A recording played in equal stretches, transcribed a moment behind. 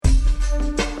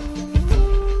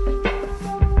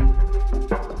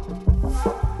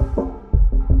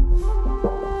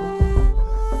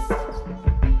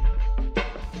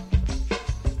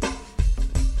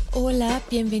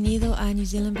Bienvenido a New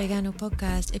Zealand Vegano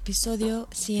Podcast, episodio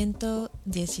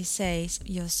 116.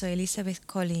 Yo soy Elizabeth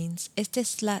Collins. Esta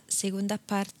es la segunda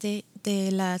parte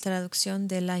de la traducción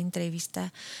de la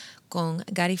entrevista con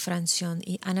Gary Francione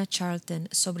y Anna Charlton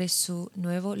sobre su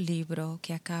nuevo libro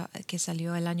que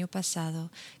salió el año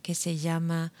pasado, que se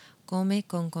llama Come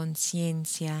con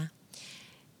Conciencia.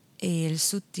 El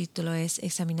subtítulo es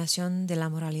Examinación de la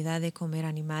moralidad de comer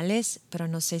animales, pero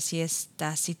no sé si está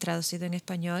así traducido en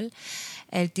español.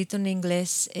 El título en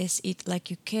inglés es Eat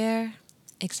Like You Care,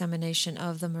 Examination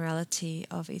of the Morality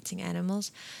of Eating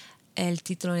Animals. El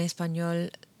título en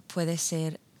español puede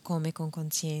ser Come con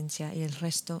Conciencia y el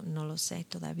resto no lo sé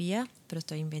todavía, pero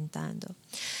estoy inventando.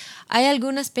 Hay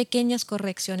algunas pequeñas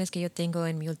correcciones que yo tengo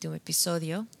en mi último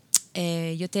episodio.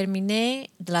 Yo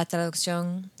terminé la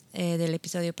traducción del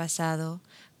episodio pasado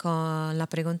con la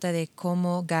pregunta de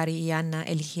cómo Gary y Anna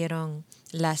eligieron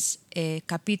los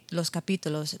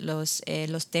capítulos,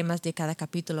 los temas de cada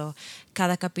capítulo.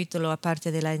 Cada capítulo,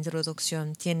 aparte de la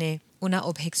introducción, tiene una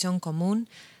objeción común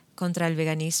contra el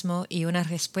veganismo y una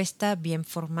respuesta bien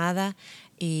formada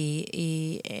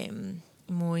y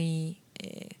muy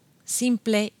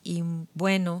simple y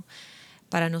bueno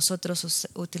para nosotros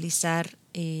utilizar.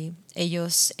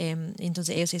 Entonces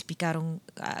ellos explicaron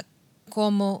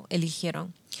cómo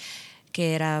eligieron,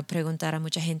 que era preguntar a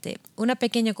mucha gente. Una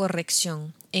pequeña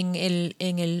corrección. En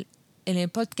el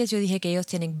podcast yo dije que ellos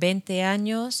tienen 20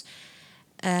 años.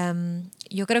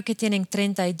 Yo creo que tienen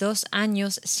 32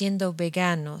 años siendo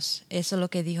veganos. Eso es lo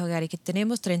que dijo Gary, que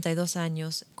tenemos 32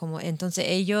 años. Entonces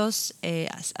ellos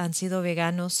han sido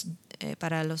veganos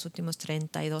para los últimos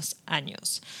 32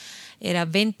 años. Era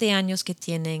 20 años que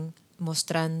tienen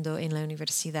mostrando en la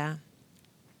universidad.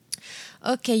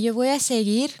 Ok, yo voy a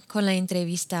seguir con la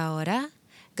entrevista ahora.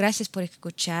 Gracias por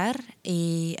escuchar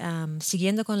y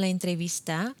siguiendo con la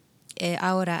entrevista.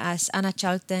 Ahora es Anna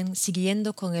Charlton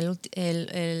siguiendo con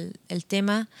el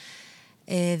tema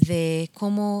de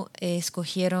cómo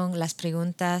escogieron las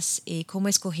preguntas y cómo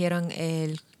escogieron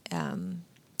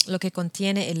lo que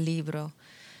contiene el libro.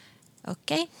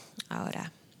 Ok,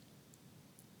 ahora.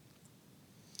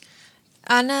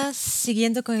 Ana,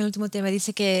 siguiendo con el último tema,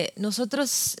 dice que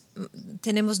nosotros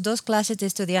tenemos 2 clases de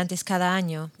estudiantes cada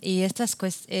año y estas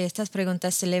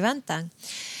preguntas se levantan.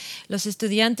 Los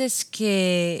estudiantes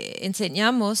que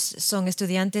enseñamos son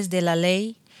estudiantes de la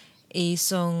ley y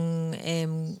son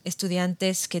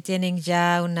estudiantes que tienen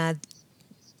ya una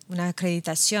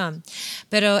acreditación.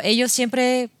 Pero ellos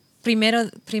siempre,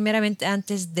 primeramente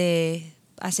antes de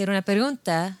hacer una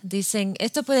pregunta, dicen,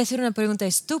 esto puede ser una pregunta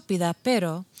estúpida,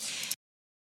 pero...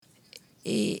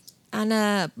 Y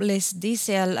Ana les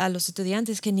dice a los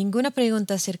estudiantes que ninguna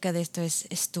pregunta acerca de esto es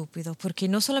estúpido, porque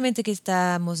no solamente que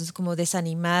estamos como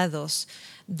desanimados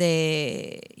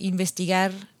de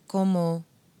investigar cómo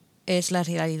es la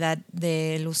realidad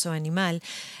del uso animal,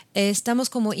 estamos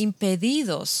como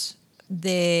impedidos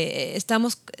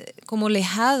estamos como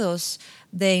alejados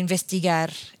de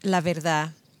investigar la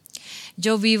verdad.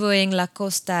 Yo vivo en la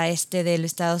costa este de los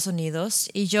Estados Unidos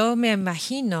y yo me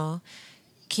imagino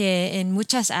que en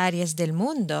muchas áreas del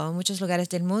mundo, muchos lugares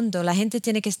del mundo, la gente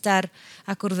tiene que estar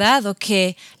acordado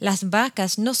que las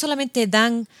vacas no solamente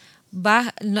dan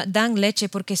leche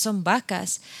porque son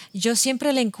vacas. Yo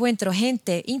siempre le encuentro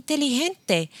gente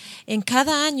inteligente en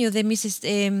cada año de mi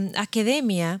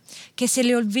academia que se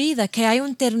le olvida que hay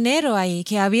un ternero ahí,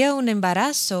 que había un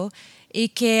embarazo y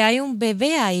que hay un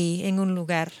bebé ahí en un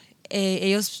lugar.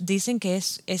 Ellos dicen que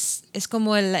es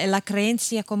como la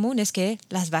creencia común es que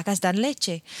las vacas dan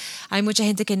leche. Hay mucha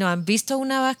gente que no han visto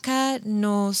una vaca,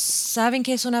 no saben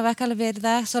que es una vaca, la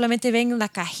verdad, solamente ven una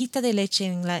cajita de leche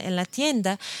en la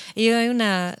tienda y hay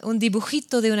un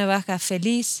dibujito de una vaca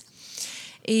feliz.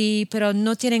 Pero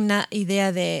no tienen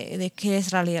idea de qué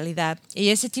es la realidad. Y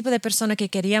ese tipo de persona que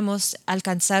queríamos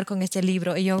alcanzar con este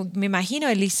libro, y yo me imagino,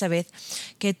 Elizabeth,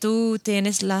 que tú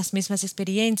tienes las mismas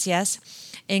experiencias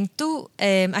en tu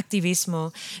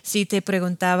activismo. Si te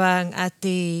preguntaban a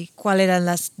ti cuáles eran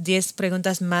las 10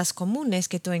 preguntas más comunes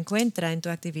que tú encuentras en tu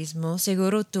activismo,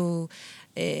 seguro tú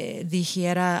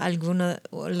dijera alguna,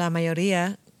 o la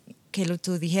mayoría que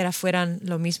tú dijeras fueran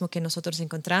lo mismo que nosotros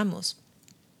encontramos.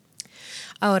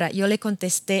 Ahora, yo le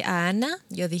contesté a Ana,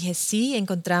 yo dije sí,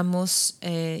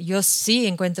 yo sí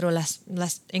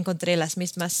encontré las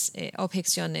mismas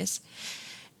objeciones.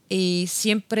 Y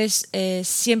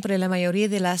siempre la mayoría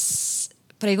de las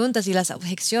preguntas y las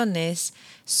objeciones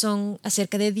son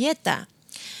acerca de dieta.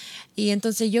 Y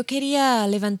entonces yo quería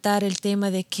levantar el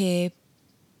tema de que,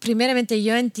 primeramente,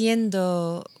 yo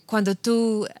entiendo cuando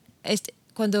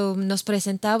nos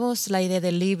presentamos la idea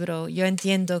del libro, yo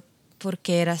entiendo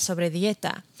porque era sobre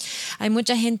dieta. Hay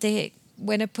mucha gente,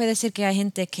 bueno, puede ser que hay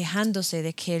gente quejándose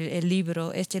de que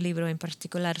este libro en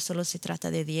particular solo se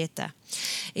trata de dieta.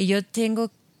 Y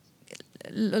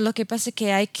lo que pasa es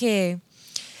que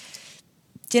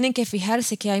tienen que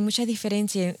fijarse que hay mucha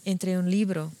diferencia entre un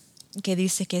libro que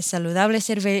dice que es saludable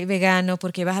ser vegano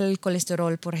porque baja el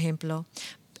colesterol, por ejemplo,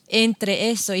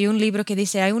 entre eso y un libro que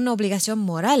dice hay una obligación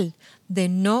moral de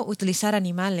no utilizar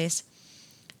animales.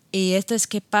 Y esto es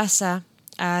que pasa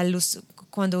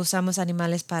cuando usamos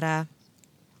animales para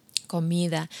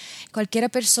comida. Cualquier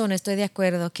persona, estoy de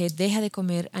acuerdo, que deja de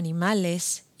comer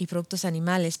animales y productos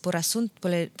animales por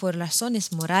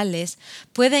razones morales,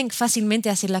 pueden fácilmente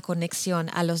hacer la conexión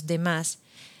a los demás.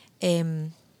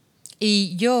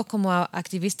 Y yo como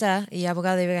activista y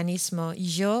abogada de veganismo,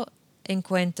 yo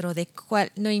encuentro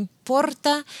no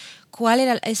importa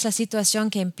es la situación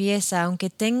que empieza, aunque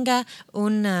tenga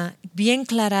una bien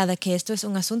clara que esto es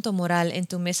un asunto moral en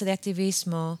tu mesa de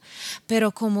activismo,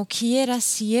 pero como quiera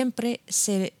siempre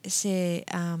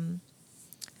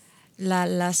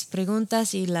las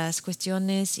preguntas y las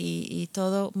cuestiones y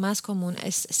todo más común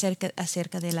es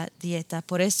acerca de la dieta.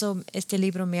 Por eso este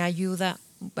libro me ayuda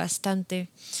bastante.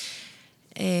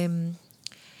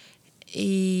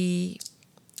 Y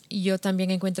yo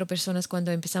también encuentro personas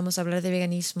cuando empezamos a hablar de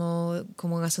veganismo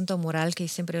como un asunto moral, que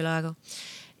siempre lo hago,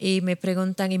 y me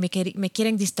preguntan y me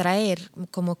quieren distraer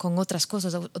como con otras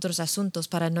cosas, otros asuntos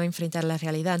para no enfrentar la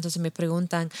realidad. Entonces me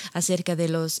preguntan acerca de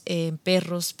los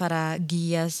perros para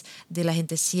guías de la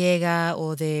gente ciega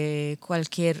o de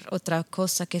cualquier otra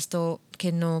cosa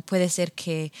que no puede ser,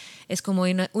 que es como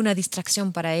una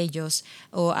distracción para ellos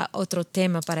o otro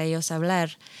tema para ellos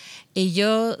hablar. Y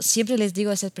yo siempre les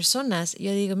digo a esas personas,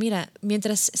 yo digo, mira,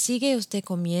 mientras sigue usted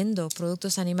comiendo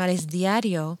productos animales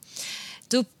diario,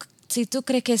 si tú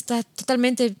crees que está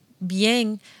totalmente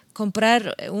bien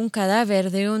comprar un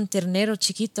cadáver de un ternero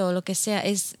chiquito o lo que sea,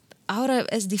 ahora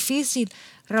es difícil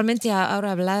realmente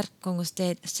ahora hablar con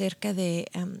usted acerca de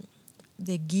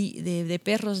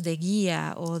perros de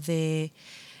guía o de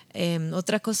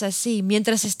otra cosa así,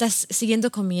 mientras estás siguiendo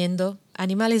comiendo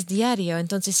animales diario.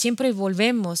 Entonces siempre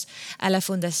volvemos a la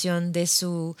fundación de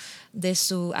sus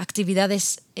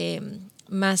actividades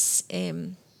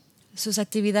sus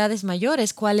actividades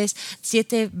mayores, cuales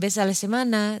 7 veces a la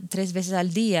semana, 3 veces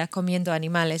al día comiendo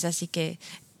animales. Así que,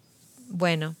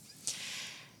 bueno,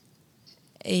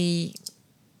 y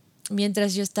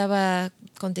mientras yo estaba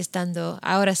contestando,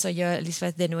 ahora soy yo,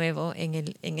 Lisbeth, de nuevo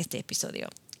en este episodio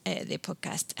de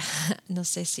podcast. No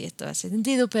sé si esto hace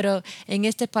sentido, pero en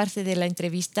esta parte de la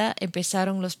entrevista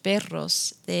empezaron los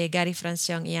perros de Gary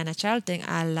Francione y Anna Charlton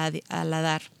a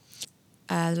ladrar.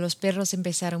 Los perros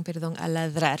empezaron, a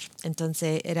ladrar.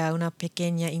 Entonces era una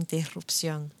pequeña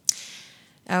interrupción.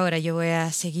 Ahora yo voy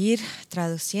a seguir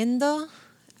traduciendo.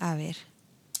 A ver.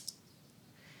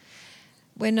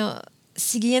 Bueno,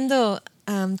 siguiendo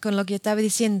con lo que yo estaba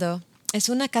diciendo, es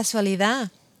una casualidad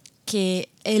que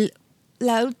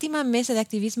la última mesa de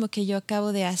activismo que yo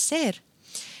acabo de hacer,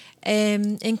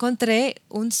 encontré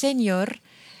un señor.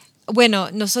 Bueno,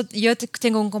 yo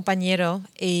tengo un compañero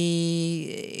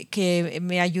que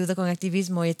me ayuda con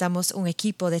activismo y estamos un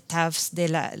equipo de TAVS de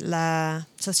la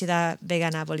Sociedad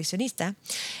Vegana Abolicionista.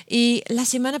 Y la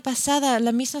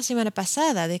misma semana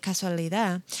pasada, de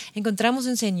casualidad,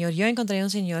 yo encontré un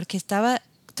señor que estaba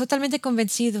totalmente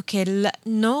convencido que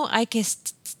no hay que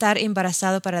estar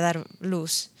embarazado para dar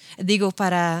luz. Digo,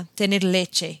 para tener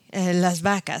leche, las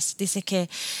vacas. Dice que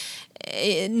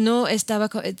no estaba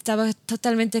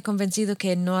totalmente convencido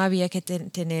que no había que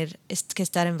que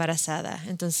estar embarazada.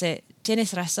 Entonces,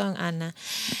 tienes razón, Ana.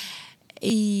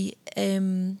 Y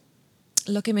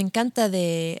lo que me encanta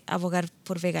de abogar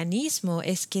por veganismo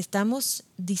es que estamos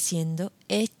diciendo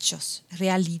hechos,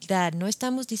 realidad. No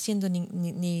estamos diciendo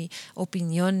ni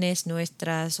opiniones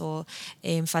nuestras o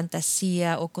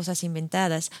fantasía o cosas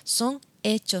inventadas. Son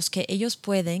hechos que ellos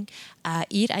pueden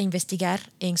ir a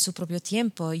investigar en su propio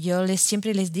tiempo. Yo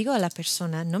siempre les digo a la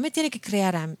persona, no me tiene que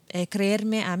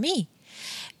creerme a mí.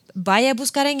 Vaya a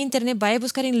buscar en internet, vaya a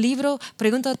buscar en libro,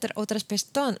 pregunta a otras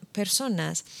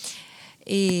personas.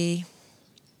 Y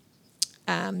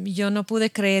yo no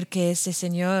pude creer que ese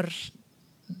señor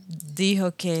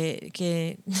dijo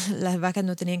que las vacas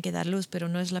no tenían que dar luz, pero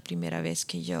no es la primera vez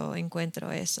que yo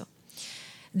encuentro eso.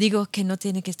 Digo que no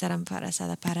tiene que estar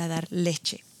embarazada para dar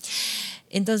leche.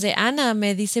 Entonces Ana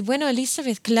me dice, bueno,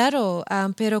 Elizabeth, claro,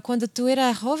 pero cuando tú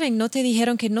eras joven no te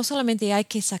dijeron que no solamente hay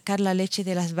que sacar la leche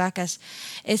de las vacas,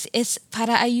 es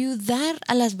para ayudar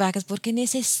a las vacas porque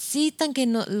necesitan que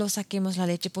no lo saquemos la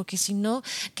leche, porque si no,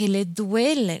 que le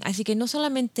duelen. Así que no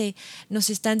solamente nos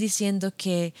están diciendo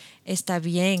que está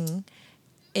bien,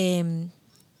 em,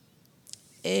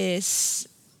 es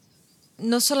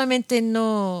no solamente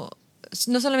no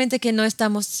solamente que no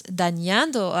estamos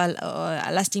dañando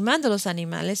o lastimando a los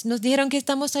animales, nos dijeron que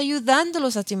estamos ayudando a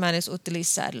los animales a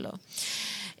utilizarlo.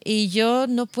 Y yo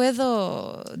no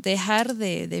puedo dejar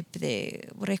de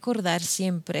recordar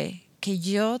siempre que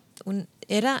yo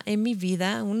era en mi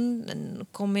vida una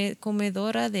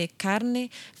comedora de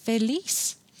carne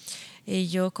feliz. Y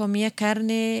yo comía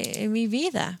carne en mi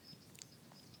vida.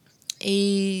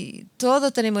 Y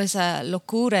todo tenemos esa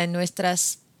locura en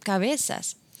nuestras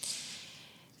cabezas.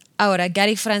 Ahora,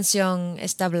 Gary Francione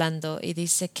está hablando y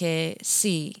dice que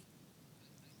sí,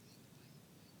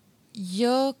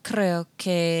 yo creo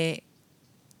que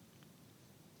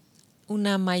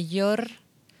una mayor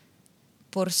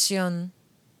porción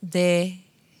de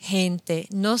gente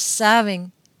no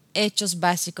saben hechos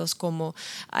básicos como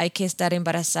hay que estar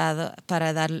embarazada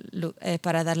para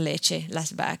dar leche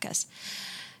las vacas.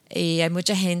 Y hay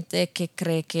mucha gente que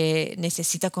cree que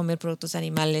necesita comer productos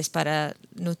animales para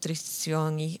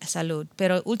nutrición y salud.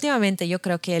 Pero últimamente yo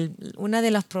creo que uno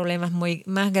de los problemas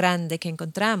más grandes que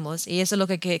encontramos, y eso es lo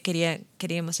que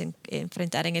queríamos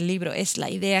enfrentar en el libro, es la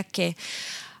idea que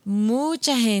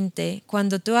mucha gente,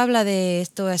 cuando tú hablas de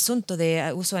este asunto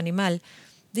de uso animal,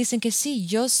 dicen que sí,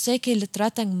 yo sé que le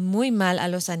tratan muy mal a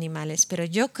los animales, pero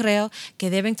yo creo que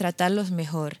deben tratarlos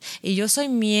mejor. Y yo soy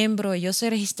miembro, yo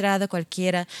soy registrado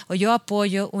cualquiera, o yo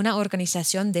apoyo una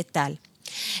organización de tal.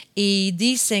 Y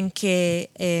dicen que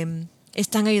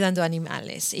están ayudando a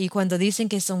animales. Y cuando dicen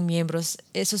que son miembros,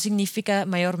 eso significa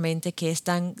mayormente que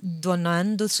están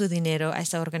donando su dinero a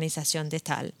esa organización de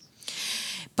tal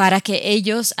para que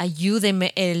ellos ayuden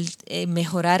a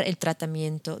mejorar el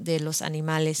tratamiento de los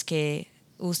animales que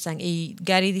usan. Y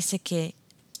Gary dice que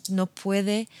no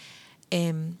puede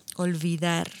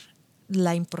olvidar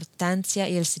la importancia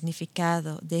y el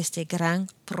significado de este gran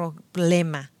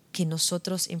problema que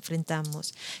nosotros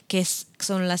enfrentamos, que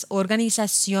son las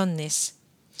organizaciones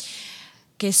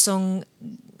que son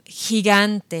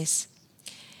gigantes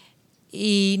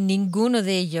y ninguno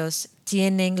de ellos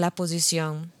tienen la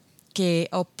posición que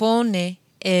opone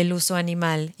el uso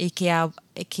animal y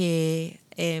que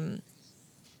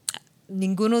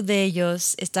ninguno de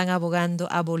ellos están abogando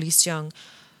abolición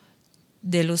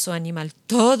del uso animal.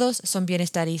 Todos son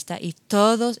bienestaristas y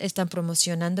todos están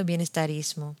promocionando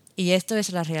bienestarismo. Y esto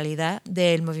es la realidad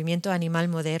del movimiento animal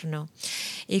moderno.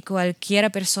 Y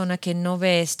cualquier persona que no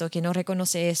ve esto, que no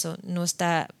reconoce eso, no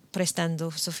está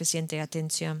prestando suficiente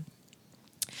atención.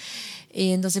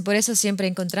 Y entonces por eso siempre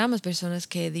encontramos personas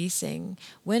que dicen,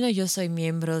 bueno, yo soy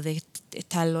miembro de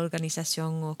tal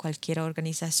organización o cualquier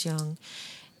organización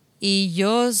y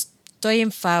yo estoy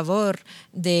en favor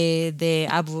de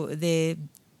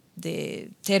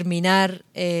terminar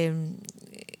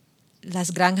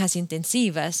las granjas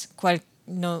intensivas.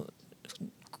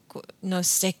 No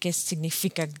sé qué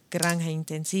significa granja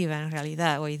intensiva en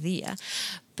realidad hoy día,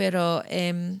 pero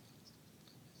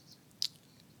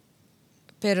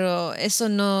eso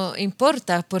no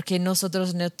importa porque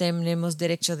nosotros no tenemos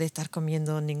derecho de estar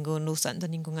usando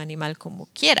ningún animal como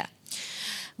quiera.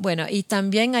 Bueno, y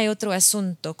también hay otro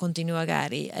asunto, continúa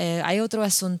Gary, hay otro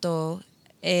asunto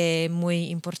muy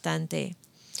importante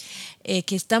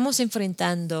que estamos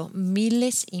enfrentando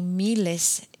miles y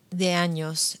miles de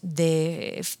años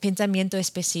de pensamiento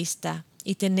especista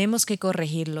y tenemos que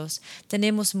corregirlos.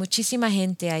 Tenemos muchísima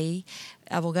gente ahí,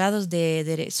 abogados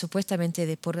supuestamente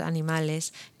de por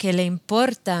animales, que le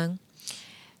importan,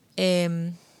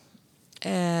 que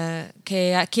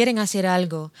quieren hacer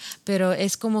algo, pero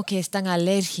es como que están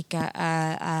alérgicas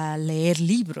a leer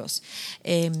libros.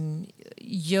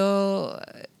 Yo,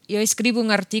 yo escribo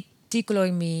un artículo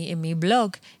en mi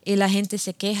blog y la gente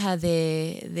se queja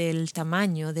del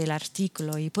tamaño del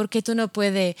artículo y por qué tú no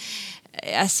puedes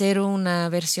hacer una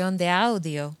versión de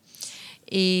audio.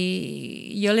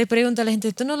 Y yo le pregunto a la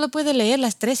gente, ¿tú no lo puedes leer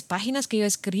las 3 páginas que yo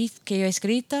he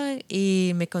escrito?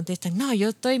 Y me contestan, no, yo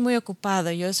estoy muy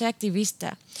ocupado, yo soy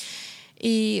activista.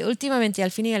 Y últimamente,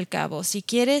 al fin y al cabo, si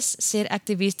quieres ser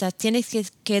activista, tienes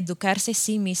que educarse a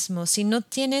sí mismo. Si no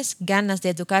tienes ganas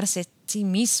de educarse a sí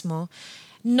mismo,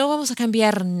 no vamos a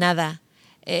cambiar nada.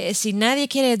 Si nadie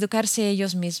quiere educarse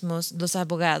ellos mismos, los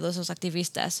abogados, los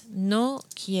activistas, no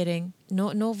quieren,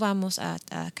 no vamos a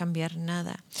cambiar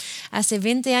nada. Hace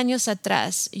 20 años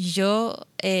atrás yo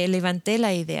levanté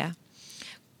la idea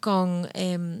con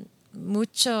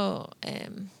muchas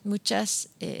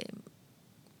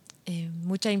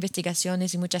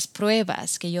investigaciones y muchas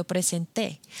pruebas que yo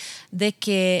presenté de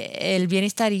que el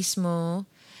bienestarismo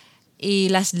y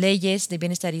las leyes de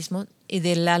bienestarismo y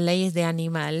de las leyes de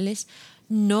animales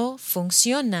no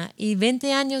funciona. Y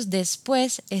 20 años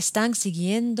después están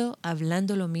siguiendo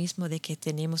hablando lo mismo de que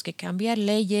tenemos que cambiar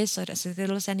leyes sobre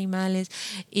los animales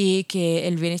y que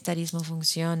el bienestarismo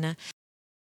funciona.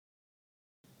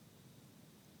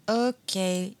 Ok,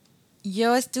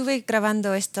 yo estuve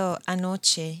grabando esto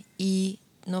anoche y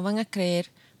no van a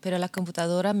creer, pero la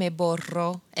computadora me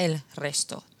borró el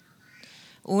resto.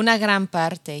 Una gran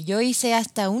parte. Yo hice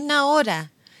hasta una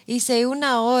hora. Hice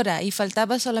una hora y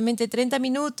faltaba solamente 30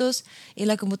 minutos y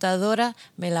la computadora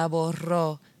me la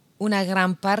borró. Una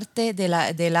gran parte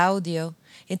del audio.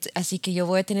 Así que yo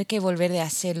voy a tener que volver a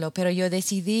hacerlo. Pero yo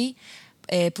decidí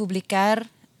publicar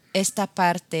esta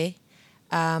parte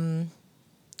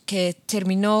que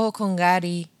terminó con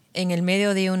Gary en el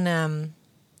medio de una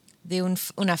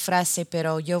frase,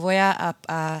 pero yo voy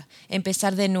a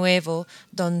empezar de nuevo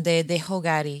donde dejó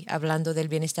Gary hablando del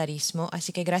bienestarismo.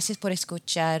 Así que gracias por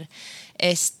escuchar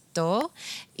esto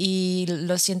y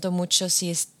lo siento mucho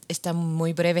si está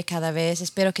muy breve cada vez.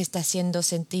 Espero que está haciendo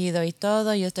sentido y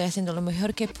todo. Yo estoy haciendo lo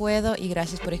mejor que puedo y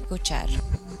gracias por escuchar.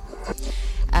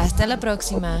 Hasta la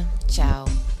próxima. Chao.